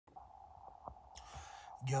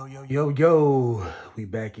Yo, we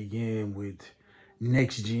back again with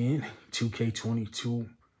next gen 2K22.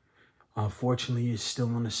 Unfortunately, it's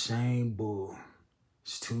still on the same bull.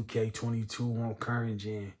 It's 2K22 on current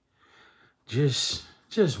gen. Just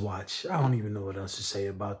watch. I don't even know what else to say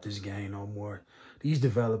about this game no more. These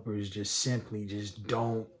developers just simply just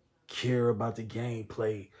don't care about the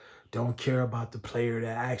gameplay. Don't care about the player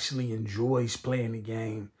that actually enjoys playing the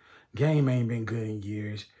game. Game ain't been good in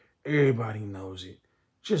years. Everybody knows it.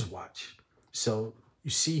 Just watch. So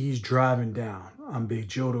you see he's driving down. I'm Big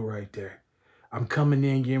Joda right there. I'm coming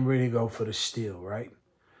in, getting ready to go for the steal, right?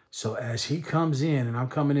 So as he comes in and I'm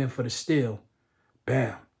coming in for the steal,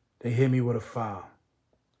 bam, they hit me with a foul.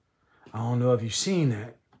 I don't know if you've seen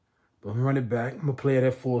that, but I'm running back. I'm going to play it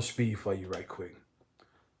at full speed for you right quick.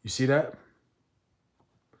 You see that?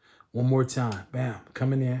 One more time. Bam,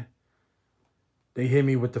 coming in. They hit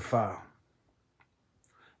me with the foul.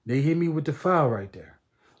 They hit me with the foul right there.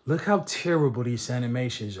 Look how terrible these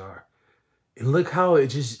animations are. And look how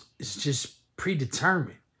it's just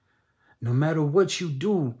predetermined. No matter what you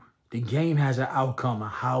do, the game has an outcome of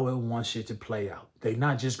how it wants it to play out. They're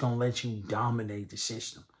not just going to let you dominate the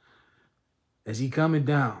system. As he coming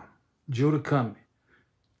down, Judah coming,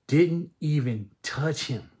 didn't even touch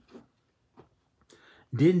him.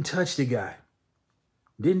 Didn't touch the guy.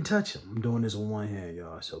 Didn't touch him. I'm doing this with one hand,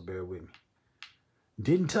 y'all, so bear with me.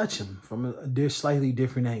 Didn't touch him from a slightly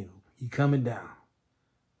different angle. He coming down.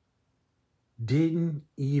 Didn't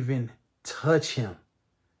even touch him.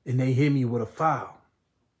 And they hit me with a foul.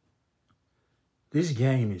 This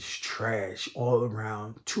game is trash all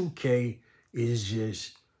around. 2K is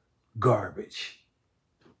just garbage.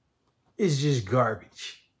 It's just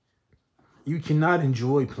garbage. You cannot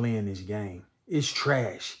enjoy playing this game. It's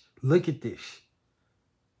trash. Look at this.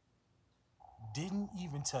 Didn't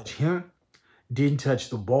even touch him. Didn't touch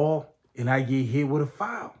the ball. And I get hit with a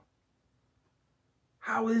foul.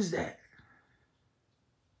 How is that?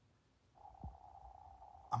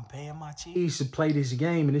 I'm paying my cheese to play this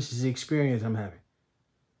game, and this is the experience I'm having.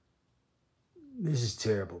 This is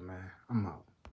terrible, man. I'm out.